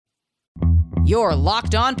Your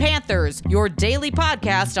Locked On Panthers, your daily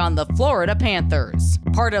podcast on the Florida Panthers.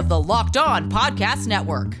 Part of the Locked On Podcast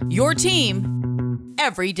Network, your team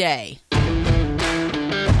every day.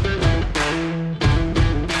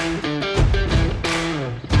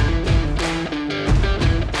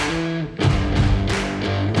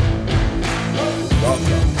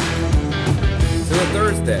 Welcome to the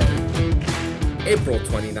Thursday, April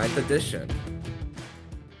 29th edition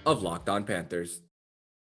of Locked On Panthers,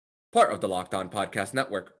 part of the Locked On Podcast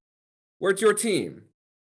Network, where it's your team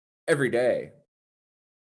every day.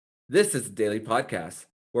 This is the daily podcast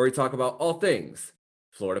where we talk about all things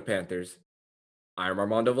Florida Panthers. I'm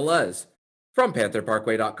Armando Velez from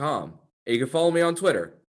PantherParkway.com. And you can follow me on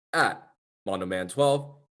Twitter at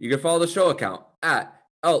MondoMan12. You can follow the show account at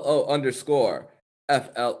LO_FLA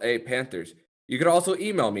Panthers. You can also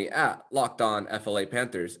email me at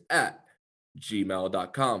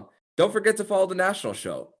LockedOnFLAPanthers@gmail.com. Don't forget to follow the national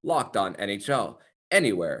show, Locked On NHL,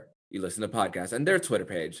 anywhere you listen to podcasts, and their Twitter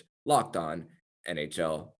page, Locked On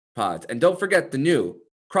NHL Pods. And don't forget the new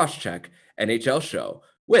Crosscheck NHL show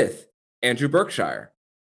with Andrew Berkshire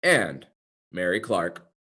and Mary Clark.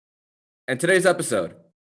 And today's episode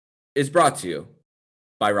is brought to you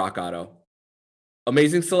by Rock Auto.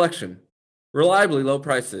 Amazing selection, reliably low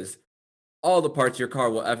prices, all the parts your car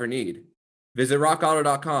will ever need. Visit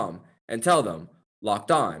rockauto.com and tell them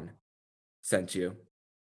Locked On sent you.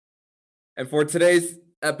 And for today's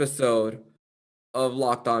episode of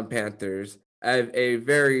Locked On Panthers, I have a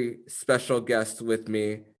very special guest with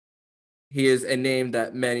me. He is a name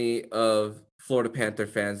that many of Florida Panther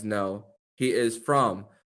fans know. He is from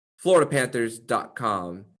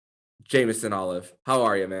FloridaPanthers.com. Jameson Olive. How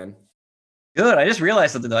are you, man? Good. I just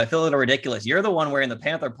realized something, though. I feel a little ridiculous. You're the one wearing the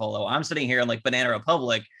Panther polo. I'm sitting here in like Banana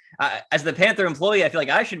Republic. As the Panther employee, I feel like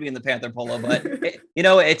I should be in the Panther polo, but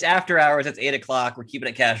it's after hours. It's 8:00. We're keeping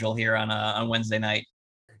it casual here on Wednesday night.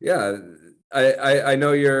 Yeah, I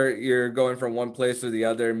know you're going from one place to the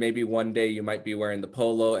other. Maybe one day you might be wearing the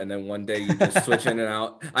polo, and then one day you just switch in and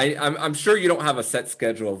out. I'm sure you don't have a set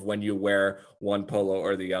schedule of when you wear one polo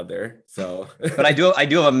or the other. So, but I do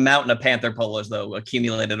have a mountain of Panther polos though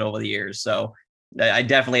accumulated over the years. So I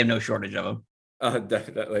definitely have no shortage of them.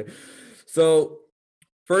 Definitely. So,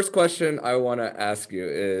 first question I want to ask you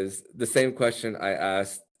is the same question I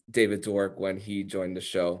asked David Dwork when he joined the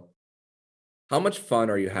show. How much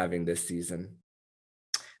fun are you having this season?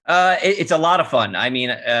 It's a lot of fun. I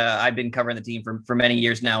mean, I've been covering the team for many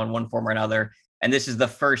years now in one form or another. And this is the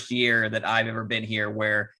first year that I've ever been here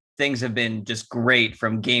where things have been just great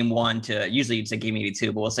from game 1 to usually you'd say game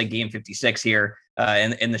 82, but we'll say game 56 here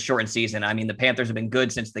in the shortened season. I mean, the Panthers have been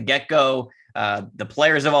good since the get-go. The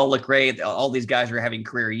players have all looked great. All these guys are having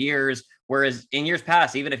career years. Whereas in years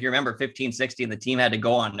past, even if you remember 15-16, the team had to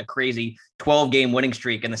go on a crazy 12-game winning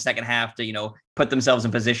streak in the second half to, put themselves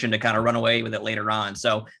in position to kind of run away with it later on.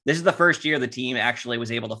 So this is the first year the team actually was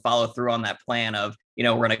able to follow through on that plan of,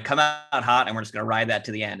 we're going to come out hot and we're just going to ride that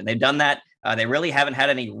to the end. And they've done that. They really haven't had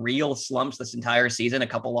any real slumps this entire season, a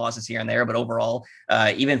couple losses here and there, but overall,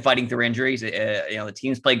 even fighting through injuries, the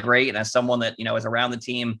team's played great. And as someone that, is around the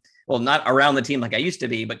team, well, not around the team like I used to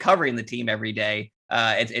be, but covering the team every day,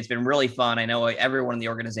 it's been really fun. I know everyone in the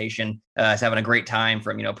organization is having a great time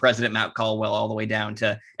from, President Matt Caldwell all the way down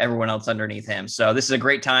to everyone else underneath him. So this is a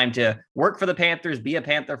great time to work for the Panthers, be a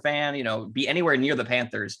Panther fan, be anywhere near the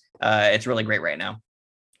Panthers. It's really great right now.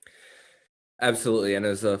 Absolutely. And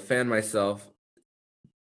as a fan myself,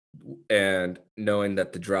 and knowing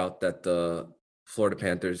that the drought that the Florida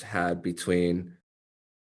Panthers had between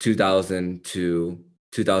 2000 to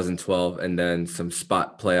 2012 and then some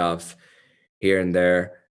spot playoffs here and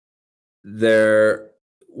there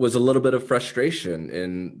was a little bit of frustration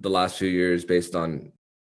in the last few years based on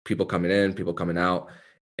people coming in, people coming out,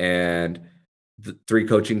 and the 3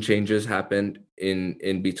 coaching changes happened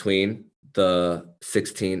in between the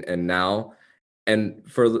 16 and now.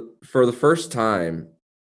 And for the first time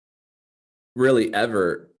really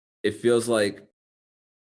ever, it feels like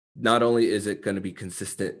not only is it going to be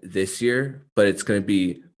consistent this year, but it's going to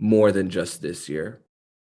be more than just this year.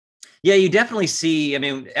 Yeah, you definitely see. I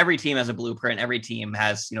mean, every team has a blueprint. Every team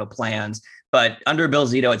has, plans. But under Bill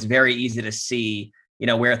Zito, it's very easy to see,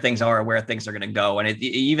 where things are, where things are going to go. And you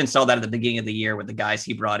even saw that at the beginning of the year with the guys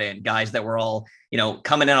he brought in, guys that were all,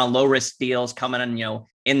 coming in on low risk deals, coming in,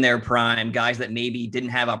 in their prime, guys that maybe didn't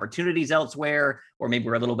have opportunities elsewhere, or maybe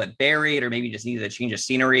were a little bit buried, or maybe just needed a change of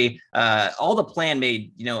scenery. All the plan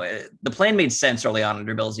made, the plan made sense early on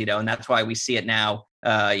under Bill Zito. And that's why we see it now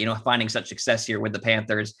finding such success here with the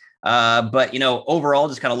Panthers. But overall,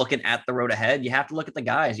 just kind of looking at the road ahead, you have to look at the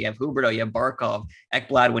guys. You have Huberdeau, you have Barkov,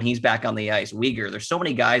 Ekblad when he's back on the ice, Weegar. There's so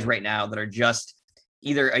many guys right now that are just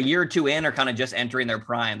either a year or two in or kind of just entering their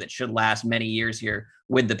prime that should last many years here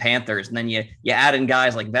with the Panthers. And then you add in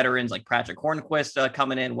guys like veterans like Patrick Hornquist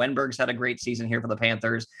coming in. Wenberg's had a great season here for the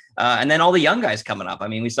Panthers. And then all the young guys coming up. I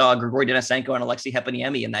mean, we saw Grigory Denisenko and Alexei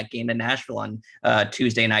Heponiemi in that game in Nashville on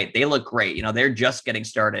Tuesday night. They look great. They're just getting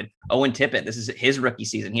started. Owen Tippett, this is his rookie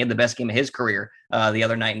season. He had the best game of his career the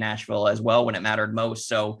other night in Nashville as well when it mattered most.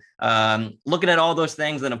 So looking at all those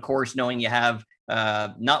things, then of course, knowing you have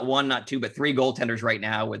not one, not two, but three goaltenders right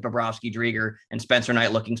now with Bobrovsky, Drieger, and Spencer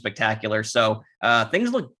Knight looking spectacular. So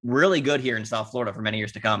things look really good here in South Florida for many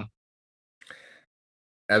years to come.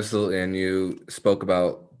 Absolutely. And you spoke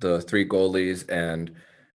about the three goalies, and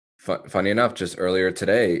funny enough, just earlier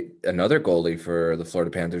today, another goalie for the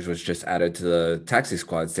Florida Panthers was just added to the taxi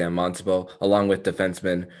squad, Sam Montembeault, along with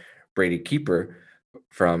defenseman Brady Keeper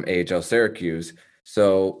from AHL Syracuse.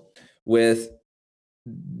 So with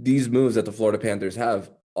these moves that the Florida Panthers have,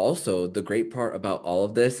 also the great part about all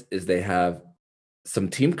of this is they have some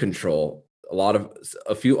team control.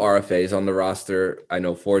 A few RFAs on the roster. I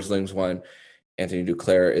know Forsling's one, Anthony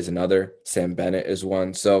Duclair is another, Sam Bennett is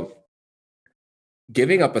one. So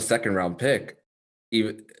giving up a second round pick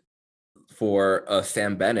even for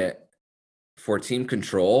Sam Bennett for team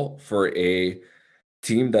control for a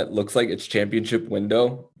team that looks like its championship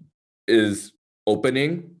window is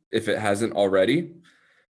opening, if it hasn't already.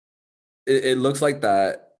 It looks like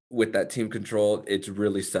that with that team control, it's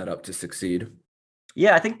really set up to succeed.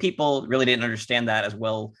 Yeah, I think people really didn't understand that as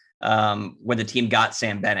well when the team got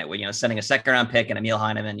Sam Bennett, with sending a second round pick and Emil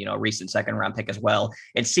Heineman, a recent second round pick as well.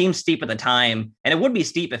 It seemed steep at the time, and it would be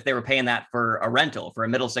steep if they were paying that for a rental, for a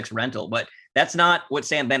middle six rental. But that's not what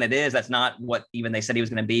Sam Bennett is. That's not what even they said he was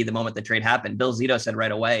going to be the moment the trade happened. Bill Zito said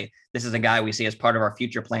right away, this is a guy we see as part of our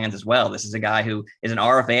future plans as well. This is a guy who is an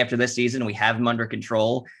RFA after this season. We have him under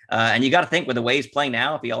control. And you got to think with the way he's playing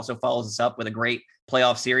now, if he also follows us up with a great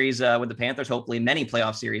playoff series with the Panthers, hopefully many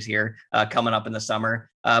playoff series here coming up in the summer.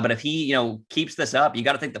 But if he, keeps this up, you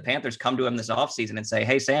got to think the Panthers come to him this offseason and say,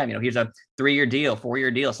 hey, Sam, here's a 3-year deal,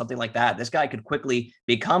 4-year deal, something like that. This guy could quickly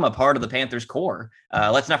become a part of the Panthers core.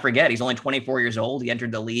 Let's not forget, he's only 24 years old. He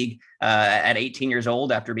entered the league at 18 years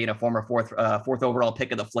old after being a former fourth overall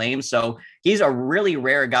pick of the Flames. So he's a really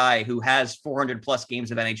rare guy who has 400 plus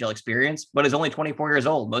games of NHL experience, but is only 24 years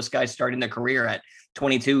old. Most guys starting their career at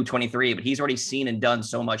 22, 23, but he's already seen and done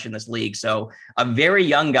so much in this league. So a very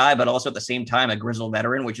young guy, but also at the same time, a grizzled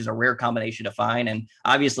veteran, which is a rare combination to find. And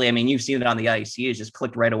obviously, you've seen it on the ice. He has just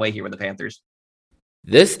clicked right away here with the Panthers.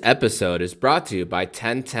 This episode is brought to you by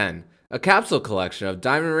 1010, a capsule collection of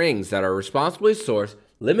diamond rings that are responsibly sourced,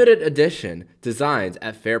 limited edition designs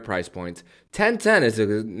at fair price points. 1010 is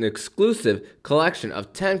an exclusive collection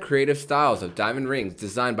of 10 creative styles of diamond rings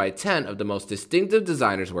designed by 10 of the most distinctive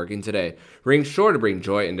designers working today. Rings sure to bring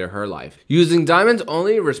joy into her life. Using diamonds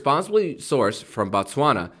only responsibly sourced from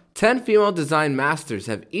Botswana, 10 female design masters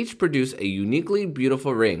have each produced a uniquely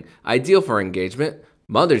beautiful ring, ideal for engagement,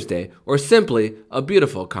 Mother's Day, or simply a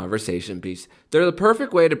beautiful conversation piece. They're the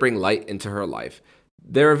perfect way to bring light into her life.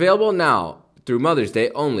 They're available now through Mother's Day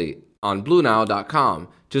only on BlueNile.com.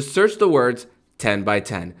 Just search the words 10 by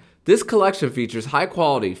 10. This collection features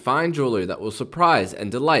high-quality, fine jewelry that will surprise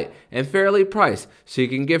and delight, and fairly priced, so you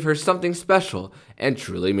can give her something special and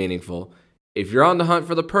truly meaningful. If you're on the hunt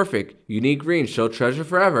for the perfect, unique ring she'll treasure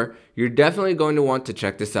forever, you're definitely going to want to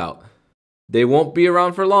check this out. They won't be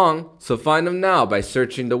around for long, so find them now by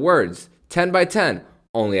searching the words 10 by 10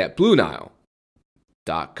 only at BlueNile.com.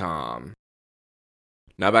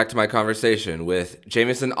 Now back to my conversation with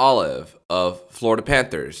Jameson Olive of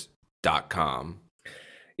FloridaPanthers.com.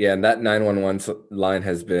 Yeah, and that 911 line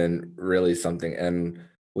has been really something. And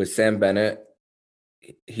with Sam Bennett,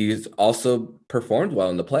 he's also performed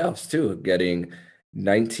well in the playoffs too, getting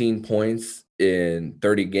 19 points in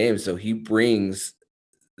 30 games. So he brings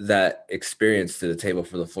that experience to the table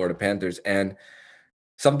for the Florida Panthers. And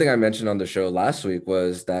something I mentioned on the show last week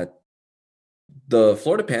was that the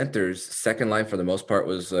Florida Panthers' second line for the most part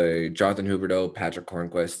was Jonathan Huberdeau, Patrick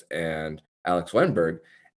Hornquist, and Alex Wenberg.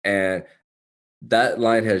 And that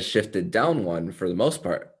line has shifted down one for the most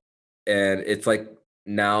part. And it's like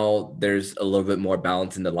now there's a little bit more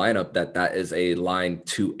balance in the lineup that is a line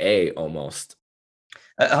 2A almost.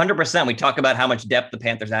 100%. We talk about how much depth the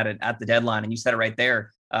Panthers added at the deadline, and you said it right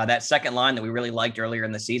there. That second line that we really liked earlier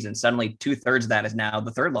in the season, suddenly 2/3 of that is now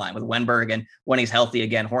the third line with Wenberg, and when he's healthy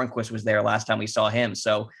again, Hornquist was there last time we saw him.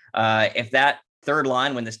 So if that third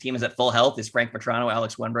line when this team is at full health is Frank Vatrano,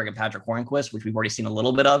 Alex Wenberg, and Patrick Hornquist, which we've already seen a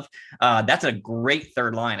little bit of. That's a great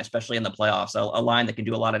third line, especially in the playoffs. A line that can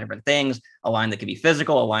do a lot of different things, a line that can be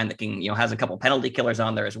physical, a line that can, has a couple penalty killers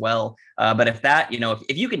on there as well. But if that,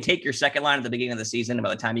 if you can take your second line at the beginning of the season, and by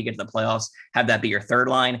the time you get to the playoffs, have that be your third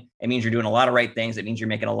line, it means you're doing a lot of right things. It means you're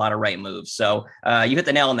making a lot of right moves. So you hit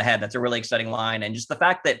the nail on the head. That's a really exciting line. And just the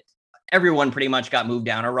fact that everyone pretty much got moved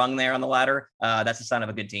down a rung there on the ladder, that's a sign of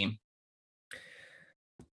a good team.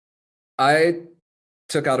 I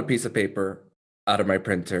took out a piece of paper out of my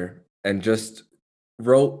printer and just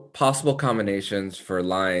wrote possible combinations for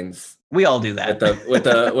lines. We all do that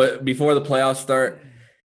before the playoffs start.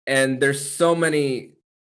 And there's so many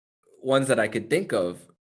ones that I could think of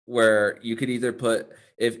where you could either put,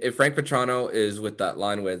 if Frank Vatrano is with that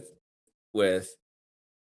line with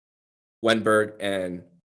Wenberg and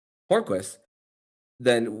Hornquist,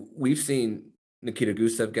 then we've seen Nikita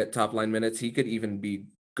Gusev get top line minutes. He could even be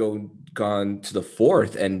gone to the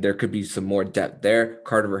fourth, and there could be some more depth there.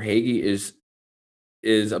 Carter Verhaeghe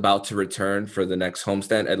is about to return for the next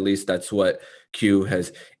homestand. At least that's what Q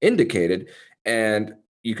has indicated. And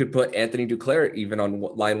you could put Anthony Duclair even on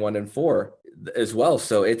line 1 and 4 as well.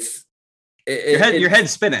 So your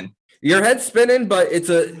head's spinning. Your head's spinning, but it's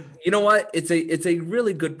a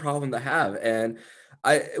really good problem to have. And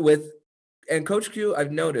Coach Q,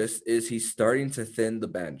 I've noticed, is he's starting to thin the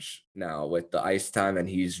bench now with the ice time, and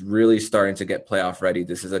he's really starting to get playoff ready.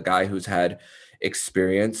 This is a guy who's had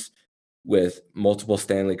experience with multiple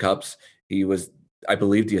Stanley Cups. He was, I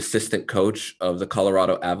believe, the assistant coach of the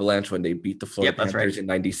Colorado Avalanche when they beat the Florida Panthers in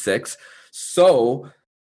 '96. So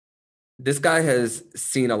this guy has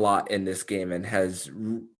seen a lot in this game and has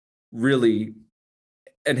really,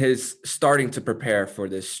 and is starting to prepare for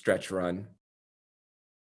this stretch run.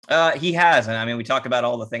 He has. And I mean, we talk about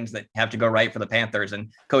all the things that have to go right for the Panthers,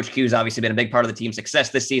 and Coach Q's obviously been a big part of the team's success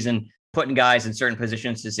this season, putting guys in certain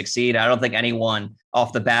positions to succeed. I don't think anyone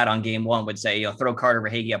off the bat on game one would say, throw Carter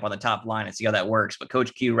Verhaeghe up on the top line and see how that works. But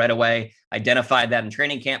Coach Q right away identified that in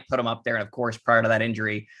training camp, put him up there. And of course, prior to that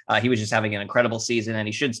injury, he was just having an incredible season, and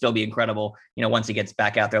he should still be incredible, once he gets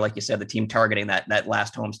back out there. Like you said, the team targeting that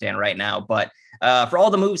last homestand right now. But for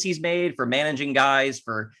all the moves he's made, for managing guys,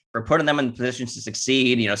 for putting them in positions to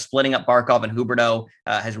succeed, splitting up Barkov and Huberdeau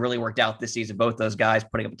has really worked out this season. Both those guys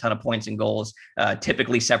putting up a ton of points and goals,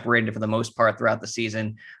 typically separated for the most part throughout the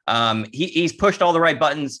season. He's pushed all the right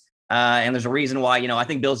buttons. And there's a reason why, I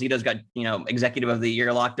think Bill Zito's got, executive of the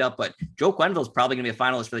year locked up, but Joe Quenneville is probably going to be a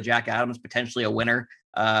finalist for the Jack Adams, potentially a winner,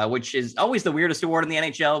 which is always the weirdest award in the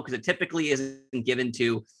NHL because it typically isn't given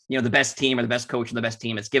to, the best team or the best coach or the best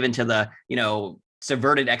team. It's given to the,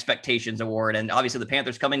 subverted expectations award. And obviously the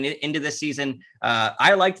Panthers coming into this season,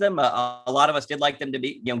 I liked them. A lot of us did like them to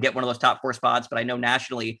be, get one of those top 4 spots, but I know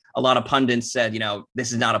nationally a lot of pundits said,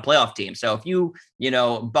 this is not a playoff team. So if you,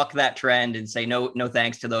 buck that trend and say, no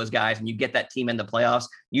thanks to those guys, and you get that team in the playoffs,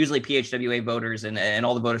 usually PHWA voters and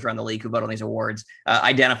all the voters around the league who vote on these awards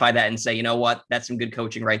identify that and say, you know what, that's some good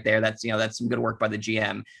coaching right there. That's, that's some good work by the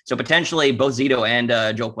GM. So potentially both Zito and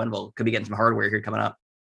Joe Quenneville could be getting some hardware here coming up.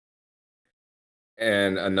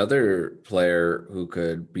 And another player who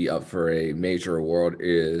could be up for a major award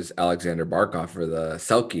is Alexander Barkov for the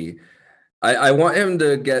Selke. I want him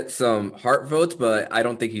to get some Hart votes, but I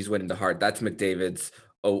don't think he's winning the Hart. That's McDavid's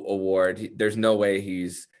award. There's no way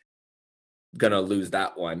he's going to lose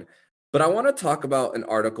that one. But I want to talk about an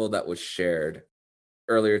article that was shared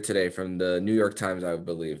earlier today from the New York Times, I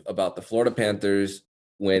believe, about the Florida Panthers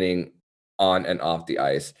winning on and off the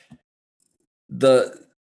ice.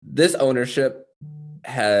 This ownership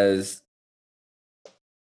has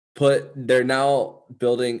they're now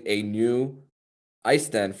building a new ice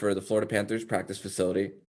den for the Florida Panthers practice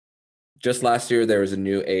facility. Just last year, there was a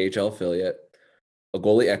new AHL affiliate, a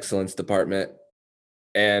goalie excellence department,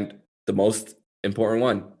 and the most important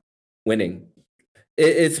one, winning.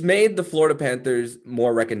 It's made the Florida Panthers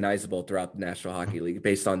more recognizable throughout the National Hockey League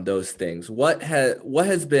based on those things. What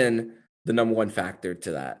has been the number one factor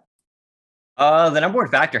to that? The number one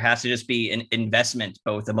factor has to just be an investment,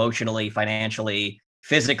 both emotionally, financially,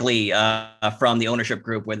 physically, from the ownership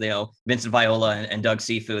group with, Vincent Viola and Doug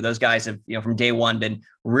Sifu. Those guys have, from day one been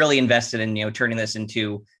really invested in, turning this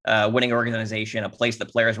into a winning organization, a place that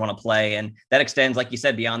players want to play. And that extends, like you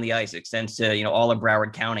said, beyond the ice. It extends to, all of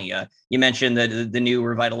Broward County. You mentioned the new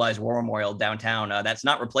revitalized War Memorial downtown. That's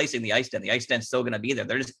not replacing the ice den. The ice den's still going to be there.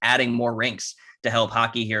 They're just adding more rinks to help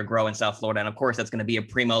hockey here grow in South Florida. And of course, that's going to be a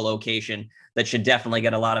primo location that should definitely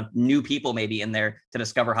get a lot of new people maybe in there to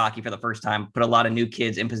discover hockey for the first time, put a lot of new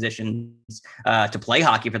kids in positions to play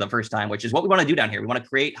hockey for the first time, which is what we want to do down here. We want to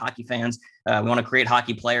create hockey fans. We want to create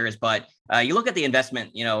hockey players, but you look at the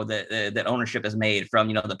investment, that ownership has made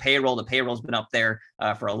from, the payroll's been up there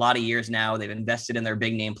for a lot of years now. They've invested in their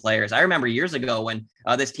big name players. I remember years ago when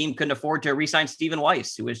this team couldn't afford to re-sign Stephen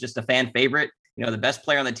Weiss, who was just a fan favorite, the best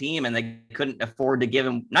player on the team, and they couldn't afford to give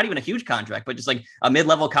him not even a huge contract, but just like a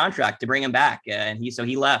mid-level contract to bring him back. And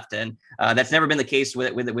he left. And that's never been the case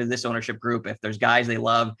with this ownership group. If there's guys they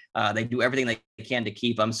love, they do everything they can to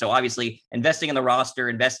keep them. So obviously investing in the roster,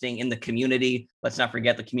 investing in the community. Let's not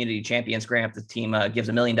forget the community champions grant. The team gives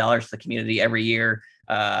 $1 million to the community every year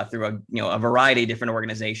through a variety of different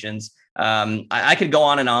organizations. I could go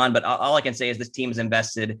on and on, but all I can say is this team is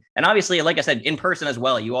invested. And obviously, like I said, in person as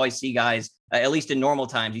well, you always see guys, at least in normal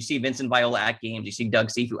times, you see Vincent Viola at games, you see Doug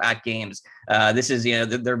Sifu at games. This is,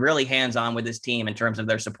 they're really hands-on with this team in terms of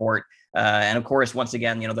their support. And of course, once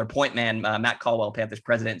again, their point man, Matt Caldwell, Panthers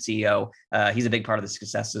president and CEO, he's a big part of the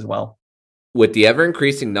success as well. With the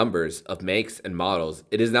ever-increasing numbers of makes and models,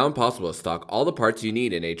 it is now impossible to stock all the parts you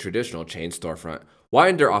need in a traditional chain storefront. Why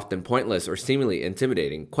endure often pointless or seemingly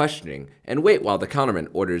intimidating questioning and wait while the counterman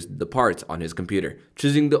orders the parts on his computer,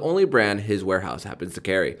 choosing the only brand his warehouse happens to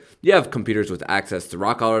carry? You have computers with access to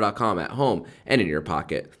rockauto.com at home and in your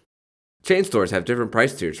pocket. Chain stores have different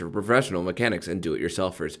price tiers for professional mechanics and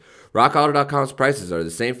do-it-yourselfers. RockAuto.com's prices are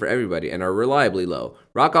the same for everybody and are reliably low.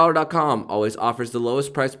 RockAuto.com always offers the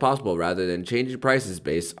lowest price possible rather than changing prices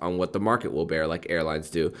based on what the market will bear like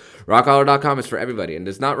airlines do. RockAuto.com is for everybody and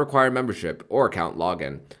does not require membership or account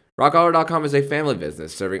login. RockAuto.com is a family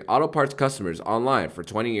business serving auto parts customers online for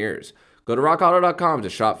 20 years. Go to rockauto.com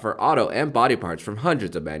to shop for auto and body parts from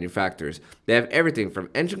hundreds of manufacturers. They have everything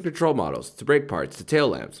from engine control models to brake parts to tail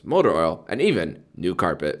lamps, motor oil, and even new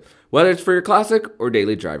carpet. Whether it's for your classic or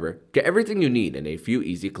daily driver, get everything you need in a few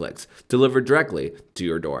easy clicks, delivered directly to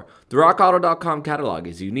your door. The rockauto.com catalog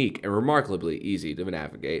is unique and remarkably easy to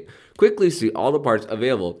navigate. Quickly see all the parts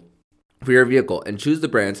available for your vehicle and choose the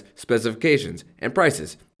brands, specifications, and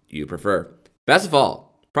prices you prefer. Best of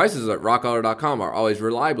all, prices at rockauto.com are always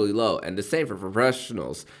reliably low and the same for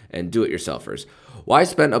professionals and do-it-yourselfers. Why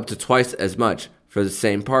spend up to twice as much for the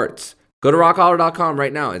same parts? Go to rockauto.com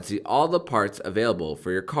right now and see all the parts available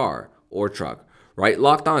for your car or truck. Write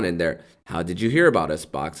Locked On in there "How did you hear about us"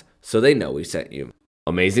 box so they know we sent you.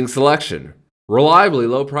 Amazing selection, reliably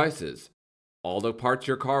low prices, all the parts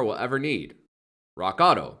your car will ever need.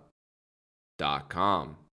 rockauto.com.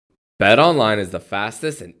 BetOnline is the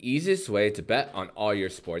fastest and easiest way to bet on all your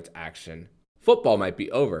sports action. Football might be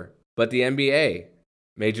over, but the NBA,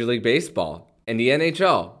 Major League Baseball, and the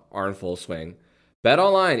NHL are in full swing.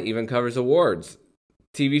 BetOnline even covers awards,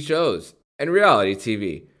 TV shows, and reality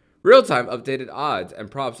TV. Real-time updated odds and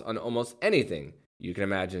props on almost anything you can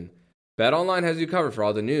imagine. BetOnline has you covered for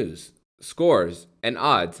all the news, scores, and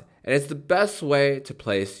odds, and it's the best way to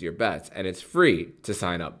place your bets, and it's free to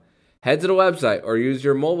sign up. Head to the website or use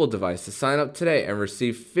your mobile device to sign up today and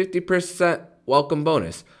receive 50% welcome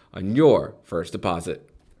bonus on your first deposit.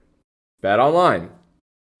 BetOnline,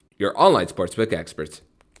 your online sportsbook experts.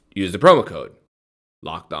 Use the promo code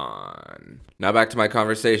LOCKEDON. Now back to my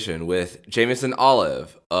conversation with Jameson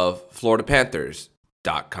Olive of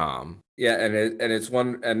FloridaPanthers.com. Yeah, and it's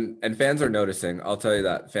one, and fans are noticing. I'll tell you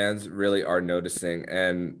that fans really are noticing,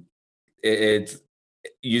 and it's.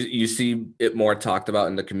 You see it more talked about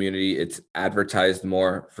in the community. It's advertised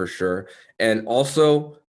more for sure. And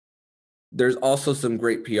also, there's also some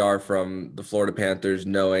great PR from the Florida Panthers,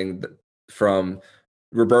 knowing that from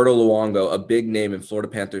Roberto Luongo, a big name in Florida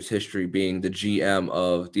Panthers history, being the GM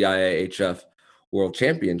of the IIHF World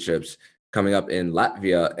Championships coming up in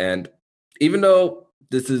Latvia. And even though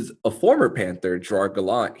this is a former Panther, Gerard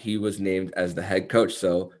Gallant, he was named as the head coach.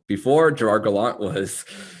 So before, Gerard Gallant was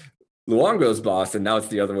Luongo's boss, and now it's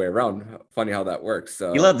the other way around. Funny how that works.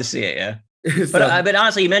 So you love to see it, yeah. But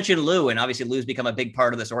honestly, you mentioned Lou, and obviously Lou's become a big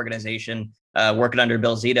part of this organization, working under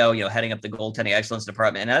Bill Zito, heading up the goaltending excellence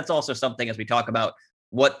department. And that's also something, as we talk about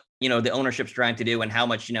what, the ownership's trying to do and how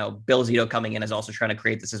much, Bill Zito coming in is also trying to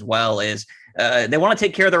create this as well, is they want to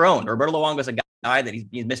take care of their own. Roberto Luongo's a guy that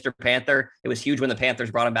he's Mr. Panther. It was huge when the Panthers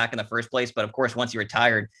brought him back in the first place. But of course, once he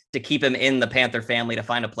retired, to keep him in the Panther family, to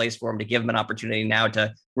find a place for him, to give him an opportunity now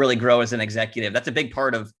to really grow as an executive. That's a big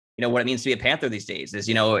part of, what it means to be a Panther these days is,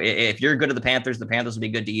 if you're good to the Panthers will be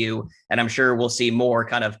good to you. And I'm sure we'll see more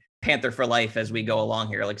kind of Panther for life as we go along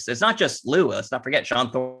here. Like, it's not just Lou. Let's not forget Sean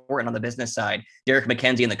Thornton on the business side, Derek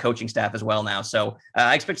McKenzie and the coaching staff as well now. So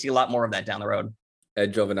I expect to see a lot more of that down the road.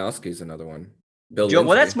 Ed Jovanovski is another one. Bill Joe,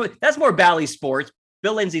 well, Lindsay. that's more Bally Sports.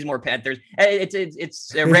 Bill Lindsay's more Panthers.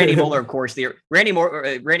 It's Randy Moeller, of course. Randy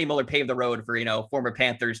Moeller paved the road for former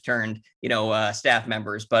Panthers turned staff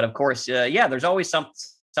members. But of course, there's always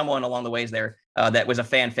someone along the ways there that was a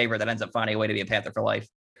fan favorite that ends up finding a way to be a Panther for life.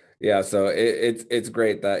 Yeah, so it's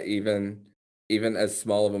great that even as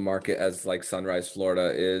small of a market as like Sunrise,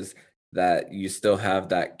 Florida is, that you still have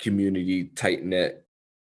that community tight knit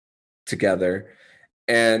together.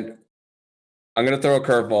 And I'm gonna throw a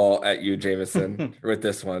curveball at you, Jameson, with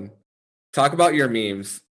this one. Talk about your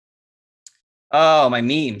memes. Oh, my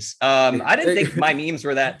memes. I didn't think my memes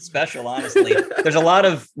were that special, honestly. There's a lot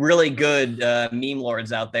of really good meme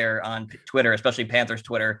lords out there on Twitter, especially Panthers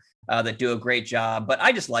Twitter, that do a great job. But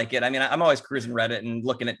I just like it. I mean, I'm always cruising Reddit and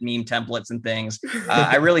looking at meme templates and things.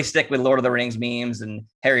 I really stick with Lord of the Rings memes and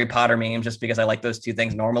Harry Potter memes just because I like those two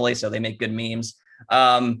things normally. So they make good memes.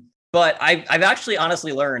 But I've actually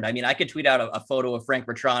honestly learned, I mean, I could tweet out a photo of Frank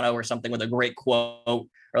Vetrano or something with a great quote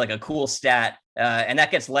or like a cool stat, and that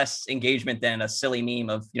gets less engagement than a silly meme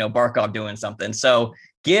of, Barkov doing something. So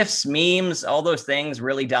GIFs, memes, all those things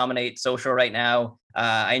really dominate social right now.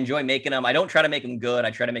 I enjoy making them. I don't try to make them good.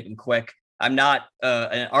 I try to make them quick. I'm not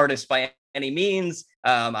an artist by any means.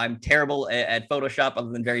 I'm terrible at Photoshop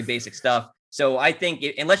other than very basic stuff. So I think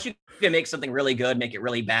unless you can make something really good, make it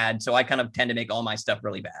really bad. So I kind of tend to make all my stuff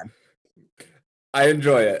really bad. I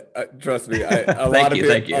enjoy it. Trust me. A lot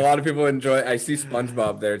of people enjoy it. I see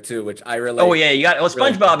SpongeBob there too, which I really. Oh yeah,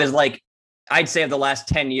 SpongeBob is like, I'd say of the last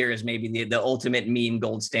 10 years, maybe the ultimate meme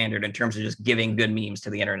gold standard in terms of just giving good memes to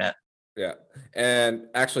the internet. Yeah. And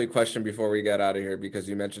actually, question before we get out of here, because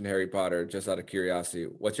you mentioned Harry Potter, just out of curiosity,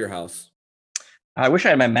 what's your house? I wish I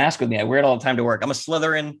had my mask with me. I wear it all the time to work. I'm a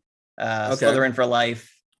Slytherin, Slytherin for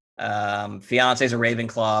life. Fiance's a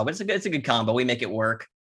Ravenclaw, but it's a good combo. We make it work.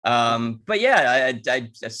 But yeah, I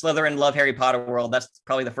Slytherin, love Harry Potter world. That's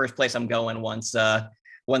probably the first place I'm going once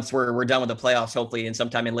we're done with the playoffs, hopefully, and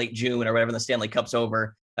sometime in late June or whatever the Stanley Cup's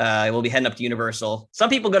over. We'll be heading up to Universal. Some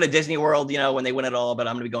people go to Disney World, when they win it all, but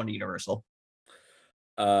I'm going to be going to Universal.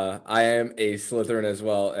 I am a Slytherin as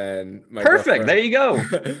well, and perfect. There you go.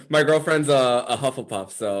 My girlfriend's a Hufflepuff,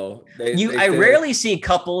 so I rarely see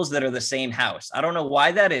couples that are the same house. I don't know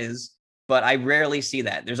why that is, but I rarely see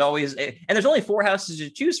that. There's only 4 houses to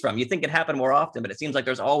choose from. You think it happened more often, but it seems like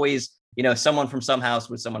there's always, someone from some house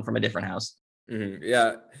with someone from a different house. Mm-hmm.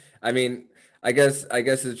 Yeah. I mean, I guess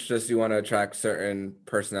it's just you want to attract certain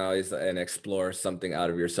personalities and explore something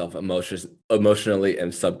out of yourself emotionally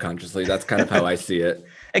and subconsciously. That's kind of how I see it.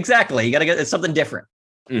 Exactly. You got to get something different.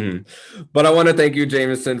 Mm-hmm. But I want to thank you,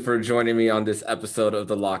 Jameson, for joining me on this episode of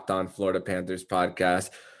the Locked On Florida Panthers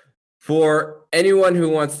podcast. For anyone who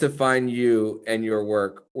wants to find you and your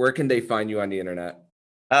work, where can they find you on the internet?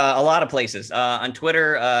 A lot of places. On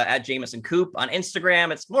Twitter, at Jameson Coop. On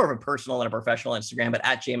Instagram, it's more of a personal than a professional Instagram, but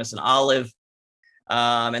at Jameson Olive.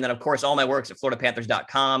 And then, of course, all my work's at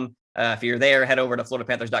FloridaPanthers.com. If you're there, head over to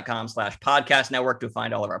FloridaPanthers.com/podcast network to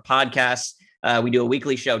find all of our podcasts. We do a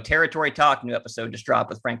weekly show, Territory Talk. New episode just dropped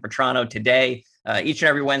with Frank Vetrano today. Each and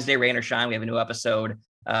every Wednesday, rain or shine, we have a new episode.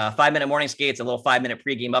 5-minute morning skates, a little 5-minute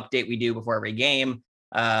pregame update we do before every game.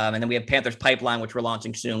 And then we have Panthers Pipeline, which we're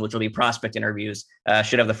launching soon, which will be prospect interviews.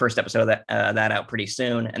 Should have the first episode of that out pretty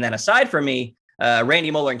soon. And then aside from me,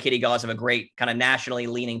 Randy Moeller and Kitty Gauze have a great kind of nationally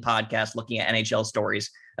leaning podcast looking at NHL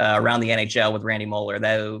stories around the NHL with Randy Moeller.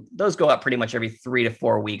 Those go up pretty much every 3 to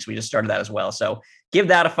 4 weeks. We just started that as well. So give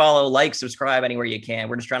that a follow, like, subscribe anywhere you can.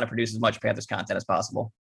 We're just trying to produce as much Panthers content as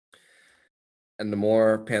possible. And the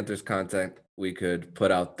more Panthers content we could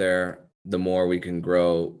put out there, the more we can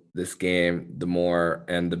grow this game, the more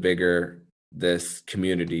and the bigger this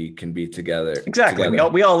community can be together. Exactly.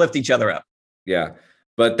 We all lift each other up. Yeah.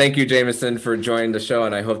 But thank you, Jameson, for joining the show,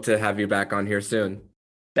 and I hope to have you back on here soon.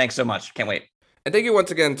 Thanks so much. Can't wait. And thank you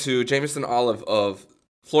once again to Jameson Olive of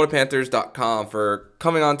FloridaPanthers.com for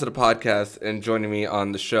coming on to the podcast and joining me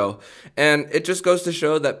on the show. And it just goes to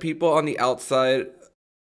show that people on the outside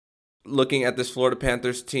looking at this Florida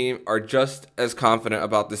Panthers team are just as confident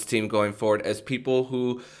about this team going forward as people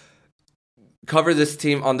who cover this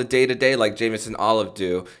team on the day-to-day like Jameson Olive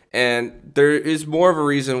do. And there is more of a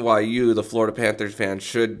reason why you, the Florida Panthers fan,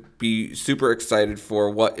 should be super excited for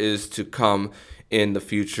what is to come in the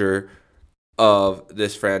future of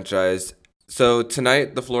this franchise. So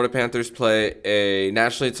tonight, the Florida Panthers play a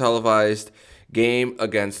nationally televised game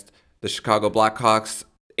against the Chicago Blackhawks,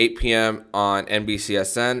 8 p.m. on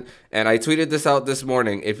NBCSN. And I tweeted this out this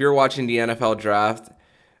morning. If you're watching the NFL draft,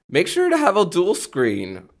 make sure to have a dual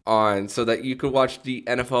screen on so that you can watch the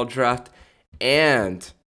NFL draft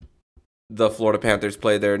and the Florida Panthers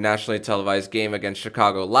play their nationally televised game against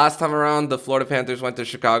Chicago. Last time around, the Florida Panthers went to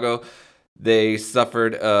Chicago. They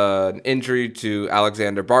suffered an injury to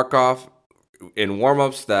Alexander Barkov in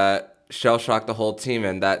warmups that shell-shocked the whole team,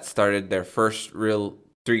 and that started their first real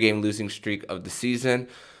 3-game losing streak of the season.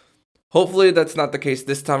 Hopefully that's not the case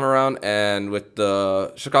this time around, and with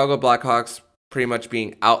the Chicago Blackhawks pretty much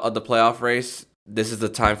being out of the playoff race, this is the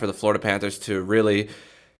time for the Florida Panthers to really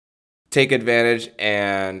take advantage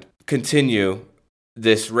and continue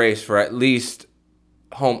this race for at least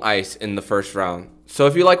home ice in the first round. So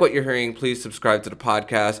if you like what you're hearing, please subscribe to the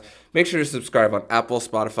podcast. Make sure to subscribe on Apple,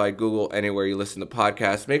 Spotify, Google, anywhere you listen to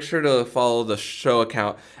podcasts. Make sure to follow the show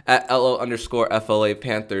account at LO_FLA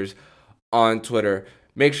Panthers on Twitter.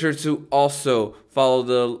 Make sure to also follow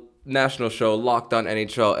the national show Locked On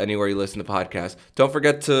NHL anywhere you listen to podcasts. Don't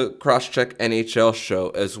forget to cross-check NHL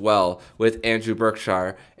show as well with Andrew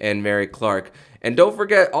Berkshire and Mary Clark. And don't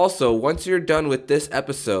forget also, once you're done with this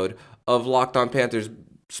episode of Locked On Panthers,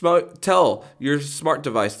 tell your smart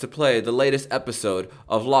device to play the latest episode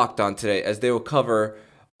of Locked On today, as they will cover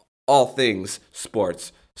all things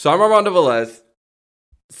sports. So I'm Armando Velez,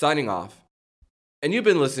 signing off. And you've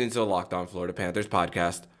been listening to the Locked On Florida Panthers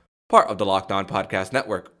podcast, part of the Locked On Podcast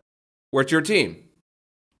Network. We're your team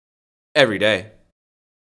every day.